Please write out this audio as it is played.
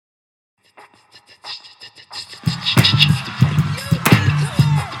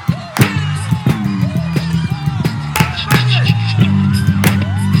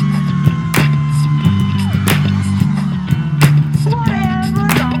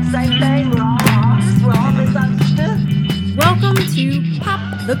Welcome to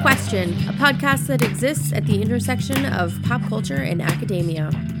Pop the Question, a podcast that exists at the intersection of pop culture and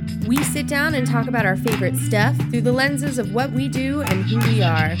academia. We sit down and talk about our favorite stuff through the lenses of what we do and who we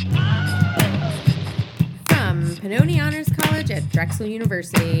are. From Pennoni Honors College at Drexel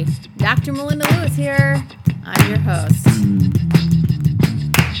University, Dr. Melinda Lewis here. I'm your host.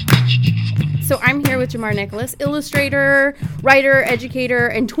 So I'm here with Jamar Nicholas, illustrator, writer, educator,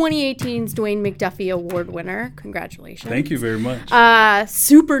 and 2018's Dwayne McDuffie Award winner. Congratulations. Thank you very much.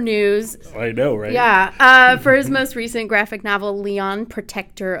 Super news. I know, right? Yeah. For his most recent graphic novel, Leon,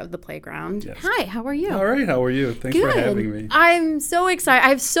 Protector of the Playground. Yes. Hi, how are you? All right, how are you? Thanks Good. for having me. I'm so excited. I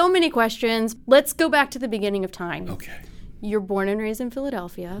have so many questions. Let's go back to the beginning of time. Okay. You're born and raised in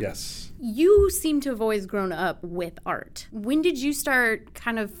Philadelphia. Yes. You seem to have always grown up with art. When did you start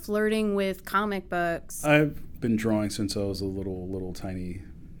kind of flirting with comic books? I've been drawing since I was a little tiny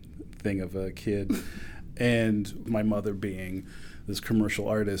thing of a kid. And my mother being this commercial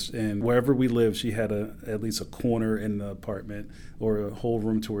artist, and wherever we lived, she had at least a corner in the apartment or a whole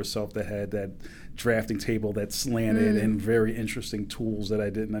room to herself that had that drafting table that slanted and very interesting tools that I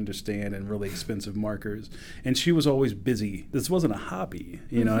didn't understand and really expensive markers. And she was always busy. This wasn't a hobby,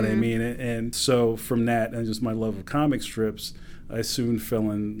 you know what I mean? And so from that and just my love of comic strips, I soon fell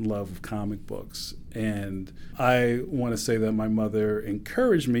in love with comic books. And I want to say that my mother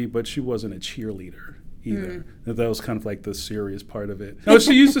encouraged me, but she wasn't a cheerleader either. That was kind of like the serious part of it. No,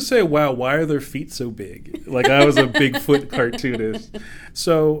 she used to say, wow, why are their feet so big? Like I was a Bigfoot cartoonist.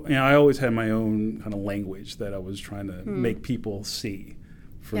 So, you know, I always had my own kind of language that I was trying to make people see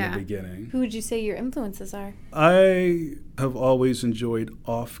from the beginning. Who would you say your influences are? I have always enjoyed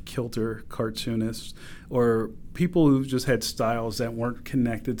off-kilter cartoonists or people who just had styles that weren't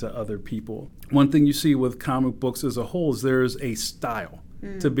connected to other people. One thing you see with comic books as a whole is there's a style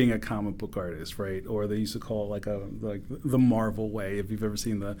to being a comic book artist, right? Or they used to call it like the Marvel way. If you've ever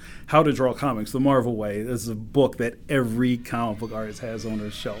seen the How to Draw Comics, the Marvel way is a book that every comic book artist has on their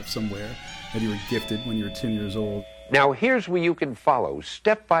shelf somewhere that you were gifted when you were 10 years old. Now here's where you can follow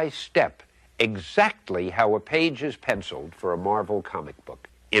step by step exactly how a page is penciled for a Marvel comic book.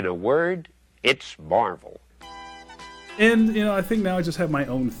 In a word, it's Marvel. And, you know, I think now I just have my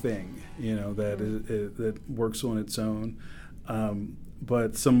own thing, you know, that works on its own.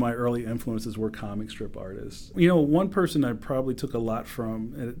 But some of my early influences were comic strip artists. You know, one person I probably took a lot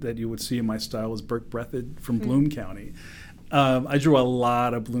from that you would see in my style was Burke Breathed from Bloom County. I drew a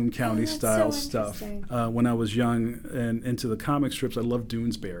lot of Bloom County style stuff. When I was young and into the comic strips, I loved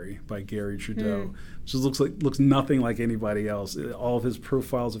Doonesbury by Gary Trudeau. Which looks nothing like anybody else. All of his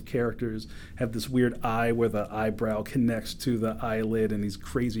profiles of characters have this weird eye where the eyebrow connects to the eyelid and these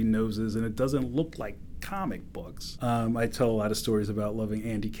crazy noses, and it doesn't look like comic books. I tell a lot of stories about loving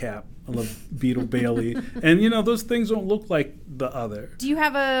Andy Capp. I love Beetle Bailey. And, you know, those things don't look like the other. Do you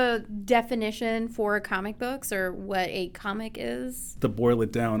have a definition for comic books or what a comic is? To boil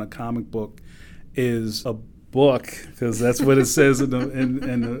it down, a comic book is a book, because that's what it says in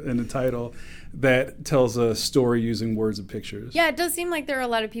the title, that tells a story using words and pictures. Yeah, it does seem like there are a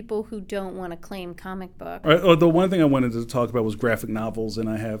lot of people who don't want to claim comic book. The one thing I wanted to talk about was graphic novels, and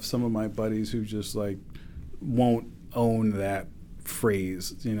I have some of my buddies who just like won't own that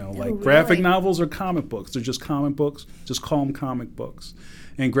phrase, you know, like really? Graphic novels are comic books. They're just comic books. Just call them comic books.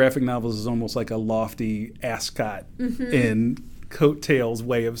 And graphic novels is almost like a lofty ascot in coattails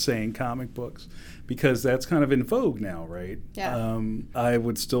way of saying comic books, because that's kind of in vogue now, right? Yeah. I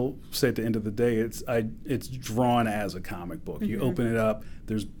would still say at the end of the day, it's drawn as a comic book. You open it up,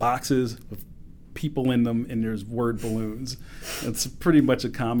 there's boxes of people in them, and there's word balloons. It's pretty much a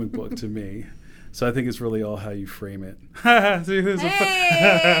comic book to me. So I think it's really all how you frame it.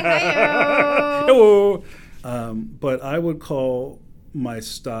 Hello. But I would call my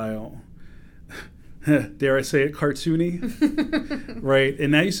style, dare I say it, cartoony, right?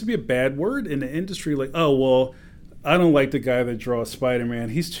 And that used to be a bad word in the industry. Like, oh, well, I don't like the guy that draws Spider-Man.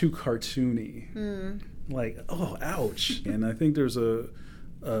 He's too cartoony. Like, oh, ouch. And I think there's a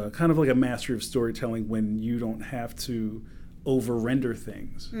kind of like a mastery of storytelling when you don't have to over-render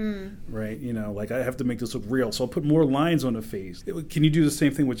things, right? You know, like I have to make this look real, so I'll put more lines on the face. Can you do the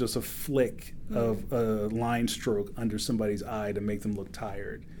same thing with just a flick of a line stroke under somebody's eye to make them look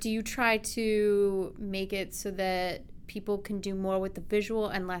tired? Do you try to make it so that people can do more with the visual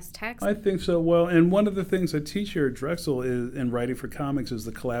and less text? I think so. Well, and one of the things I teach here at Drexel is in writing for comics is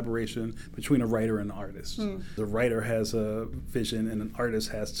the collaboration between a writer and an artist. The writer has a vision and an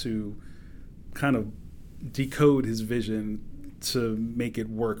artist has to kind of decode his vision to make it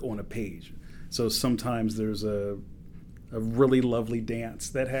work on a page. So sometimes there's a really lovely dance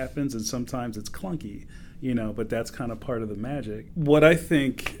that happens, and sometimes it's clunky, but that's kind of part of the magic. What I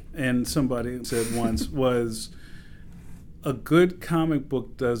think, and somebody said once, was a good comic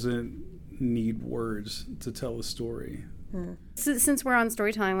book doesn't need words to tell a story. So, since we're on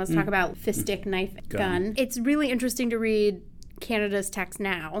storytelling, let's talk about Fist, Stick, Knife, Gun. It's really interesting to read Canada's text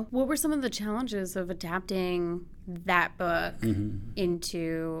now. What were some of the challenges of adapting that book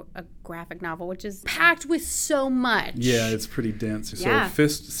into a graphic novel, which is packed with so much? Yeah, it's pretty dense. Yeah. So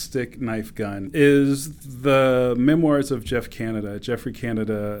Fist, Stick, Knife, Gun is the memoirs of Jeff Canada. Jeffrey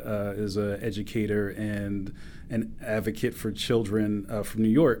Canada is an educator and an advocate for children from New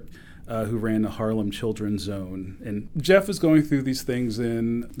York. Who ran the Harlem Children's Zone. And Jeff is going through these things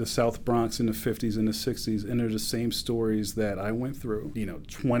in the South Bronx in the 50s and the 60s, and they're the same stories that I went through.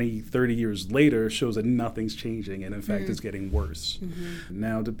 20, 30 years later shows that nothing's changing, and in fact, it's getting worse.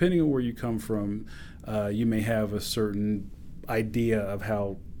 Now, depending on where you come from, you may have a certain idea of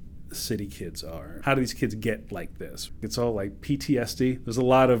how city kids are. How do these kids get like this? It's all like PTSD. There's a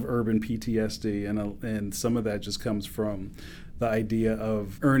lot of urban PTSD, and some of that just comes from the idea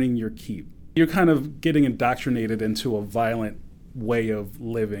of earning your keep. You're kind of getting indoctrinated into a violent way of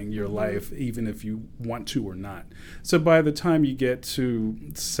living your life, even if you want to or not. So by the time you get to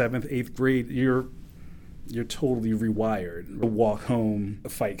 7th, 8th grade, you're totally rewired. A walk home, a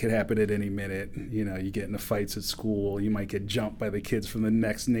fight could happen at any minute. You get into fights at school. You might get jumped by the kids from the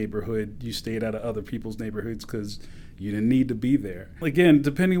next neighborhood. You stayed out of other people's neighborhoods because you didn't need to be there. Again,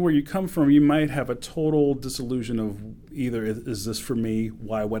 depending where you come from, you might have a total disillusion of either, is this for me?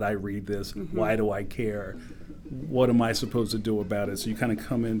 Why would I read this? Why do I care? What am I supposed to do about it? So you kind of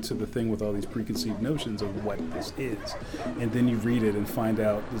come into the thing with all these preconceived notions of what this is. And then you read it and find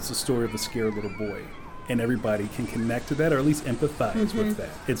out it's the story of a scared little boy. And everybody can connect to that or at least empathize with that.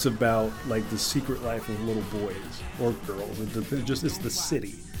 It's about like the secret life of little boys or girls. It's the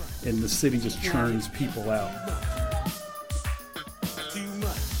city. And the city just churns people out. Too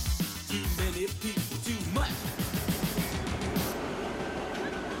much, too many people, too much.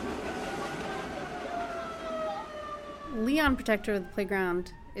 Leon, Protector of the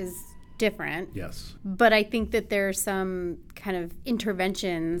Playground, is different. Yes. But I think that there are some kind of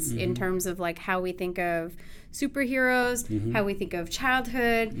interventions in terms of like how we think of superheroes, how we think of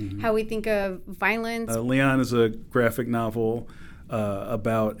childhood, how we think of violence. Leon is a graphic novel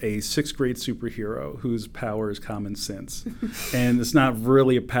about a 6th grade superhero whose power is common sense. And it's not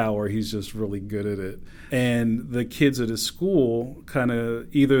really a power, he's just really good at it. And the kids at his school kind of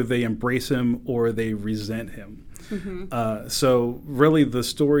either they embrace him or they resent him. So really the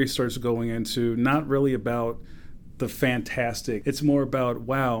story starts going into not really about the fantastic. It's more about,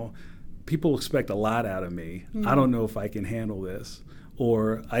 wow, people expect a lot out of me. I don't know if I can handle this.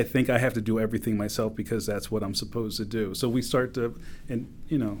 Or I think I have to do everything myself because that's what I'm supposed to do. So we start to,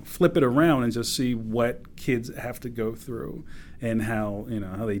 flip it around and just see what kids have to go through and how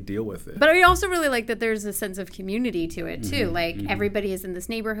they deal with it. But I also really like that there's a sense of community to it too. Like everybody is in this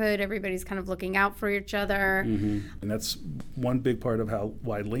neighborhood, everybody's kind of looking out for each other. And that's one big part of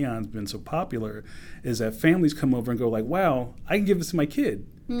why Leon's been so popular is that families come over and go like, wow, I can give this to my kid.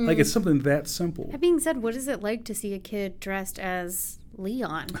 Like it's something that simple. That being said, what is it like to see a kid dressed as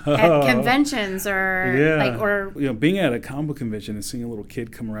Leon at conventions or being at a comic book convention and seeing a little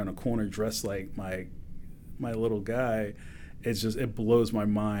kid come around a corner dressed like my little guy, it blows my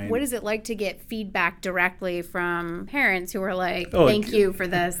mind. What is it like to get feedback directly from parents who are like, thank you for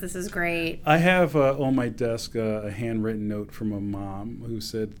this is great? I have on my desk a handwritten note from a mom who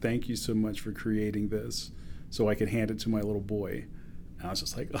said, thank you so much for creating this so I could hand it to my little boy. And I was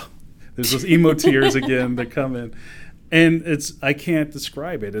just like, oh, there's those emo tears again, they're coming. And I can't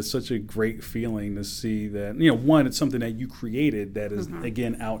describe it. It's such a great feeling to see that, one, it's something that you created that is,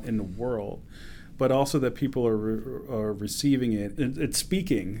 again, out in the world, but also that people are receiving it. It's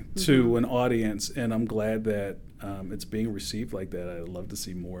speaking to an audience, and I'm glad that it's being received like that. I'd love to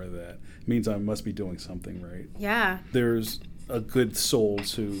see more of that. It means I must be doing something right. Yeah. There's a good soul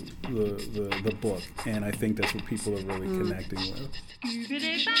to the book, and I think that's what people are really connecting with.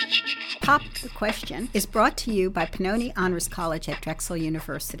 Pop the Question is brought to you by Pennoni Honors College at Drexel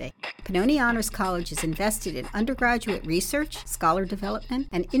University. Pennoni Honors College is invested in undergraduate research, scholar development,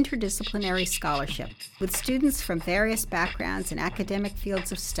 and interdisciplinary scholarship. With students from various backgrounds and academic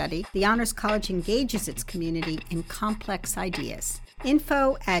fields of study, the Honors College engages its community in complex ideas.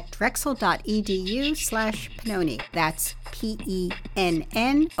 Info at drexel.edu/Pennoni. That's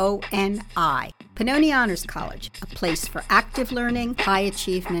PENNONI. Pennoni Honors College, a place for active learning, high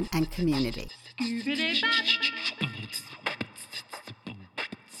achievement, and community.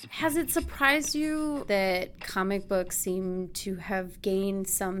 Has it surprised you that comic books seem to have gained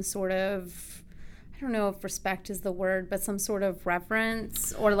some sort of, I don't know if respect is the word, but some sort of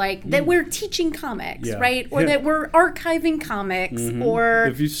reverence, or like that we're teaching comics, right? Or that we're archiving comics, or...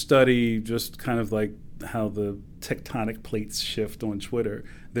 If you study just kind of like how the tectonic plates shift on Twitter,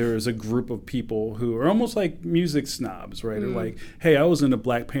 there is a group of people who are almost like music snobs, right? They're like, hey, I was into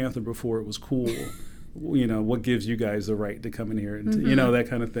Black Panther before it was cool. You know, what gives you guys the right to come in here and, you know, that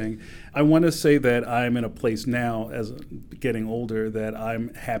kind of thing. I want to say that I'm in a place now, as getting older, that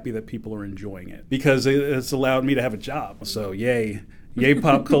I'm happy that people are enjoying it, because it's allowed me to have a job. So yay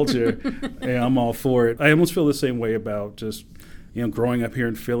pop culture. Yeah, I'm all for it. I almost feel the same way about just, you know, growing up here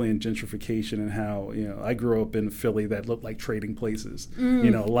in Philly and gentrification, and how, you know, I grew up in Philly that looked like trading places.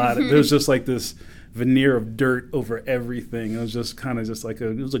 You know, there's just like this veneer of dirt over everything. It was just kind of just like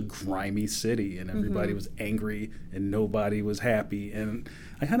it was a grimy city, and everybody was angry and nobody was happy. And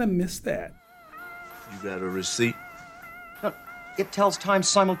I kind of miss that. You got a receipt? No, it tells time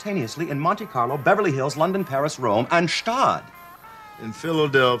simultaneously in Monte Carlo, Beverly Hills, London, Paris, Rome, and Stade. In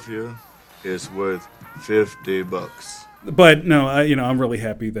Philadelphia, it's worth $50. But no, I'm really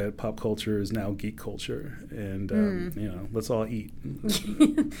happy that pop culture is now geek culture, and you know, let's all eat.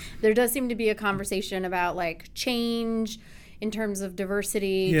 There does seem to be a conversation about like change in terms of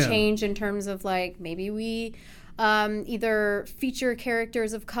diversity, change in terms of like maybe we either feature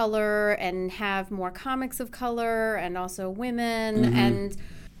characters of color and have more comics of color, and also women. And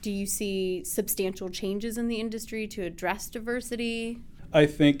do you see substantial changes in the industry to address diversity? I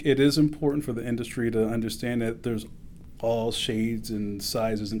think it is important for the industry to understand that there's all shades and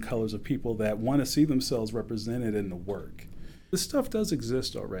sizes and colors of people that want to see themselves represented in the work. This stuff does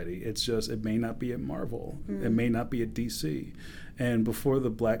exist already. It's just, it may not be at Marvel. It may not be at DC. And before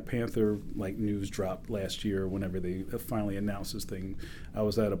the Black Panther news dropped last year, whenever they finally announced this thing, I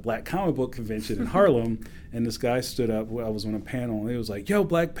was at a black comic book convention in Harlem, and this guy stood up. I was on a panel, and he was like, "Yo,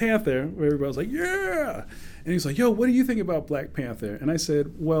 Black Panther!" Everybody was like, "Yeah!" And he's like, "Yo, what do you think about Black Panther?" And I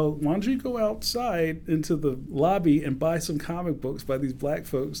said, "Well, why don't you go outside into the lobby and buy some comic books by these black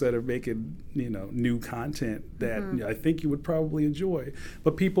folks that are making, you know, new content that I think you would probably enjoy."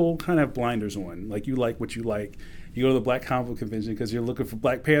 But people kind of have blinders on. Like, you like what you like. You go to the Black Comic Book Convention because you're looking for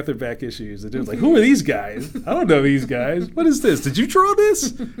Black Panther back issues. And they're like, who are these guys? I don't know these guys. What is this? Did you draw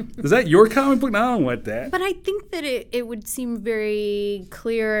this? Is that your comic book? No, I don't want that. But I think that it would seem very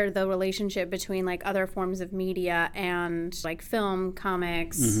clear, the relationship between like other forms of media and like film,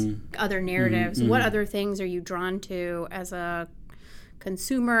 comics, other narratives. What other things are you drawn to as a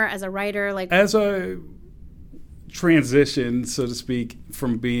consumer, as a writer? Like, as a transition, so to speak,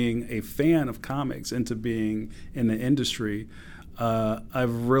 from being a fan of comics into being in the industry,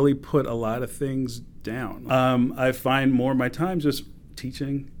 I've really put a lot of things down. I find more of my time just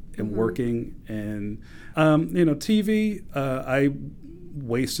teaching and working, and TV. I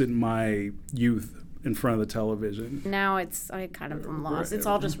wasted my youth in front of the television. Now I kind of am lost. It's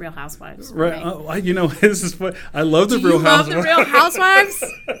all just Real Housewives. Right. This is what I love. The Real Housewives. You love the Real Housewives?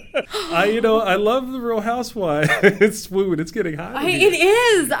 I love the Real Housewives. It's food. It's getting hot. It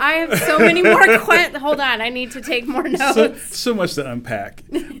is. I have so many more Hold on. I need to take more notes. So much to unpack.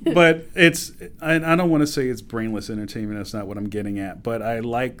 But I don't want to say it's brainless entertainment. That's not what I'm getting at. But I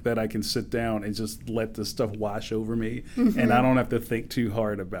like that I can sit down and just let the stuff wash over me, and I don't have to think too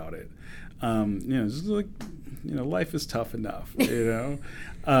hard about it. Just like, life is tough enough,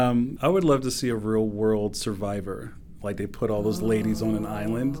 I would love to see a real world Survivor. Like, they put all those ladies on an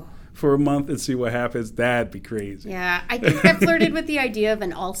island for a month and see what happens. That'd be crazy. Yeah, I think I flirted with the idea of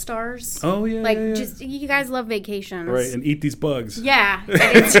an All-Stars. Oh, yeah. Just, you guys love vacations. Right, and eat these bugs. Yeah.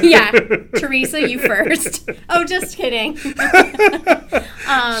 Teresa, you first. Oh, just kidding.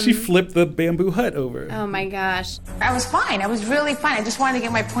 She flipped the bamboo hut over. Oh, my gosh. I was fine. I was really fine. I just wanted to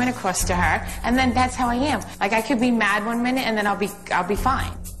get my point across to her. And then that's how I am. Like, I could be mad one minute, and then I'll be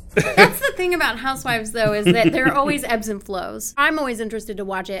fine. That's the thing about Housewives, though, is that there are always ebbs and flows. I'm always interested to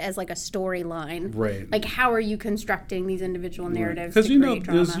watch it as like a storyline. Right. Like, how are you constructing these individual narratives Because to create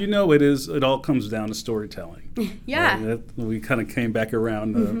drama? it all comes down to storytelling. Yeah. Right? We kind of came back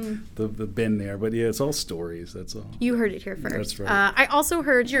around the bend there. But yeah, it's all stories. That's all. You heard it here first. That's right. I also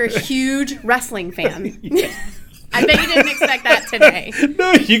heard you're a huge wrestling fan. I bet you didn't expect that today.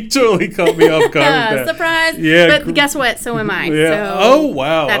 No, you totally caught me off guard with that. Surprise. Yeah. But guess what? So am I. Yeah. So Oh,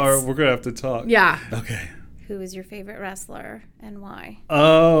 wow. All right, we're going to have to talk. Yeah. Okay. Who is your favorite wrestler and why?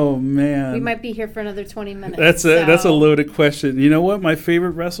 Oh, man. We might be here for another 20 minutes. That's a loaded question. You know what? My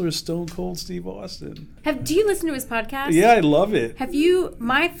favorite wrestler is Stone Cold Steve Austin. Do you listen to his podcast? Yeah, I love it.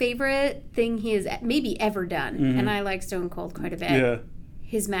 My favorite thing he has maybe ever done, and I like Stone Cold quite a bit. Yeah.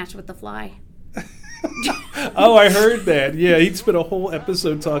 His match with The Fly. Oh, I heard that. Yeah, he'd spent a whole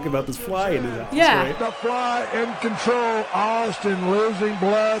episode talking about this fly in his house. Yeah. Right? The Fly in control. Austin losing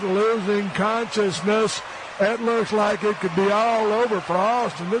blood, losing consciousness. It looks like it could be all over for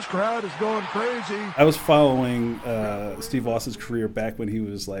Austin. This crowd is going crazy. I was following Steve Austin's career back when he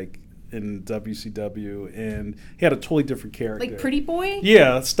was like in WCW, and he had a totally different character. Like Pretty Boy?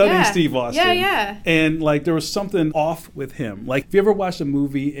 Yeah, stunning Yeah. Steve Austin. Yeah, yeah. And like there was something off with him. Like, if you ever watched a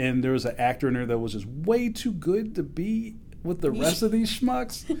movie and there was an actor in there that was just way too good to be with the rest of these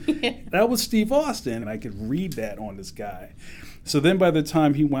schmucks, that was Steve Austin, and I could read that on this guy. So then by the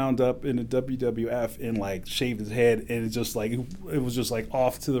time he wound up in the WWF and like shaved his head, and it was just like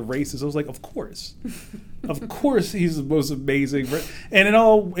off to the races, I was like, of course. Of course he's the most amazing. And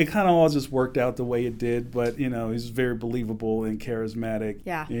it kind of all just worked out the way it did, but he's very believable and charismatic.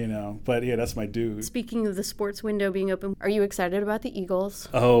 Yeah. But yeah, that's my dude. Speaking of the sports window being open, are you excited about the Eagles?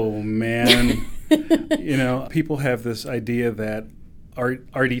 Oh man. People have this idea that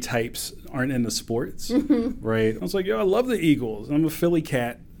arty types aren't into sports, right? I was like, I love the Eagles. I'm a Philly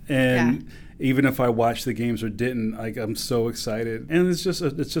cat, and even if I watched the games or didn't, like, I'm so excited. And it's just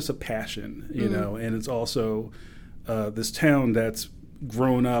a passion, and it's also this town that's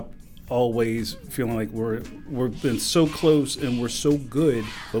grown up always feeling like we've been so close and we're so good,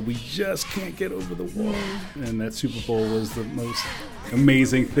 but we just can't get over the wall. And that Super Bowl was the most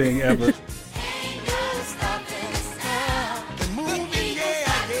amazing thing ever.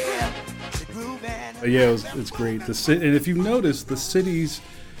 Yeah, it's great. And if you've noticed, the city's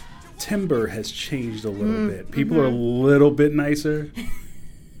timber has changed a little bit. People are a little bit nicer.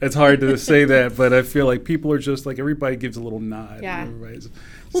 It's hard to say that, but I feel like people are just like, everybody gives a little nod. Yeah. Everybody's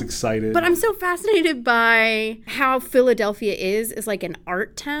excited. But I'm so fascinated by how Philadelphia is like an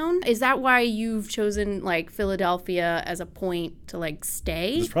art town. Is that why you've chosen like Philadelphia as a point to like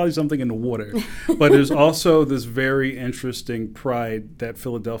stay? There's probably something in the water. But there's also this very interesting pride that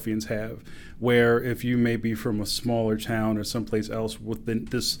Philadelphians have, where if you may be from a smaller town or someplace else with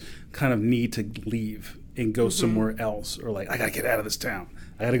this kind of need to leave and go somewhere else, or like, I got to get out of this town.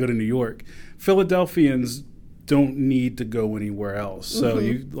 I got to go to New York. Philadelphians don't need to go anywhere else. So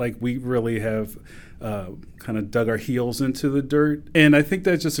we really have kind of dug our heels into the dirt. And I think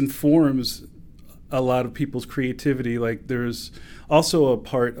that just informs a lot of people's creativity. Like, there's also a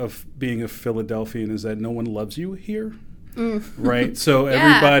part of being a Philadelphian is that no one loves you here. Right? So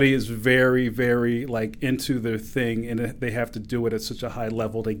everybody is very, very like into their thing, and they have to do it at such a high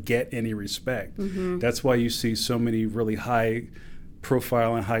level to get any respect. That's why you see so many really high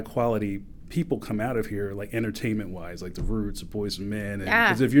profile and high quality people come out of here, like entertainment wise, like the Roots, the Boys and Men.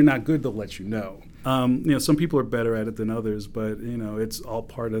 Because if you're not good, they'll let you know. Some people are better at it than others, but it's all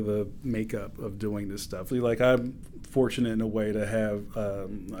part of the makeup of doing this stuff. Like, I'm fortunate in a way to have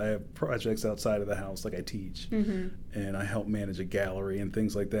I have projects outside of the house, like I teach, and I help manage a gallery and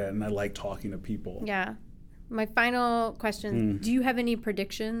things like that, and I like talking to people. Yeah. My final question, do you have any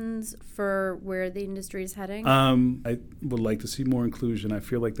predictions for where the industry is heading? I would like to see more inclusion. I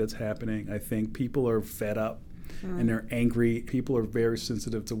feel like that's happening. I think people are fed up and they're angry. People are very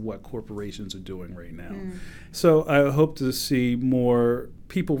sensitive to what corporations are doing right now. So I hope to see more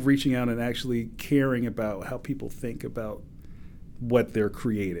people reaching out and actually caring about how people think about what they're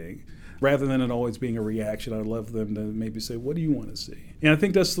creating. Rather than it always being a reaction, I'd love them to maybe say, what do you want to see? And I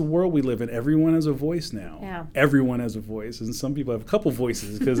think that's the world we live in. Everyone has a voice now. Yeah. Everyone has a voice. And some people have a couple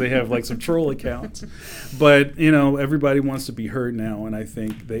voices because they have like some troll accounts. But, everybody wants to be heard now. And I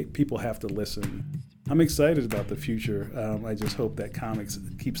think people have to listen. I'm excited about the future. I just hope that comics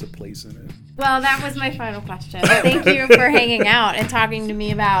keeps a place in it. Well, that was my final question. Thank you for hanging out and talking to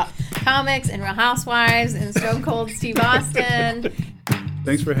me about comics and Real Housewives and Stone Cold Steve Austin.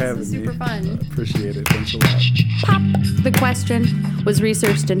 Thanks for having me. Super fun. Appreciate it. Thanks a lot. Pop the Question was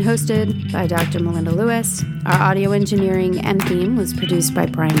researched and hosted by Dr. Melinda Lewis. Our audio engineering and theme was produced by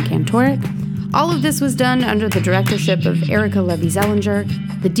Brian Kantorek. All of this was done under the directorship of Erica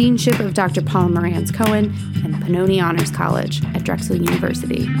Levy-Zellinger, the deanship of Dr. Paul Morantz Cohen, and Pannoni Honors College at Drexel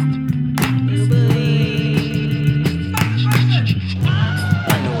University. I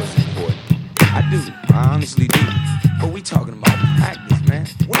know it's important. I do. I honestly do. But we talking about practice, man.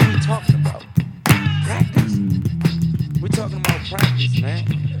 What are we talking about? Practice. We're talking about practice, man.